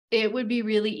it would be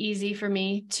really easy for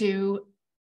me to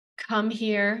come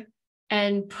here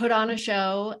and put on a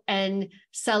show and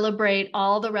celebrate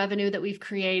all the revenue that we've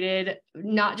created,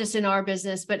 not just in our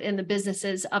business, but in the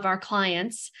businesses of our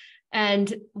clients.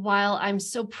 And while I'm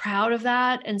so proud of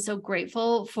that and so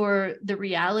grateful for the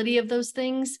reality of those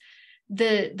things,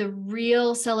 the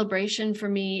real celebration for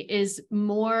me is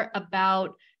more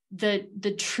about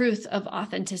the truth of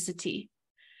authenticity.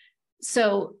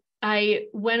 So I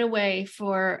went away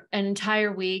for an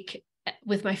entire week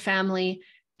with my family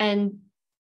and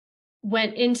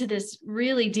went into this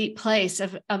really deep place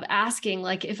of asking,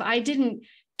 like, if I didn't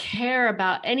care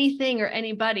about anything or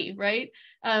anybody, right?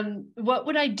 What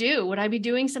would I do? Would I be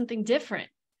doing something different?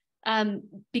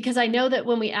 Because I know that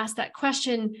when we ask that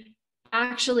question,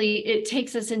 actually, it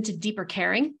takes us into deeper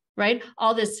caring, right?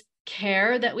 All this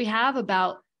care that we have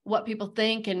about what people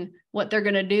think and what they're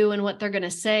going to do and what they're going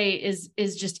to say is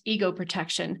just ego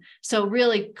protection. So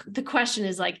really the question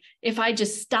is like, if I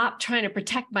just stop trying to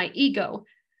protect my ego,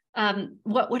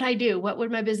 what would I do? What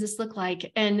would my business look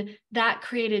like? And that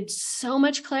created so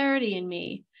much clarity in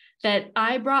me that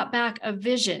I brought back a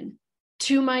vision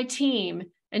to my team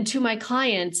and to my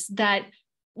clients that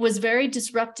was very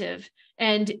disruptive.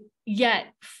 And yet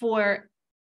for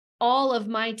all of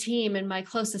my team and my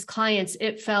closest clients,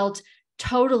 it felt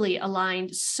totally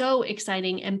aligned, so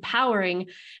exciting, empowering.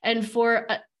 And for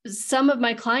some of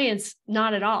my clients,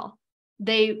 not at all.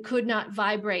 They could not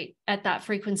vibrate at that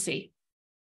frequency.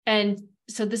 And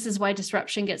so this is why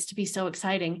disruption gets to be so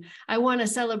exciting. I want to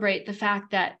celebrate the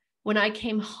fact that when I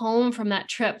came home from that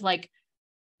trip, like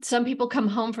some people come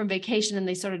home from vacation and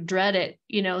they sort of dread it.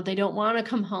 You know, they don't want to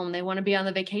come home. They want to be on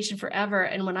the vacation forever.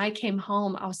 And when I came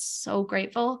home, I was so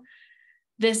grateful.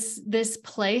 This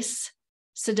place,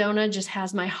 Sedona, just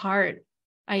has my heart.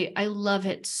 I love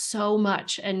it so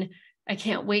much. And I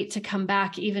can't wait to come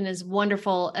back, even as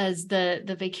wonderful as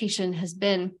the vacation has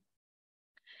been.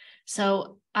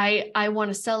 So I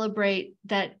want to celebrate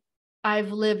that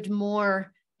I've lived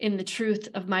more in the truth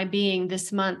of my being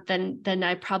this month than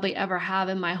I probably ever have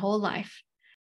in my whole life.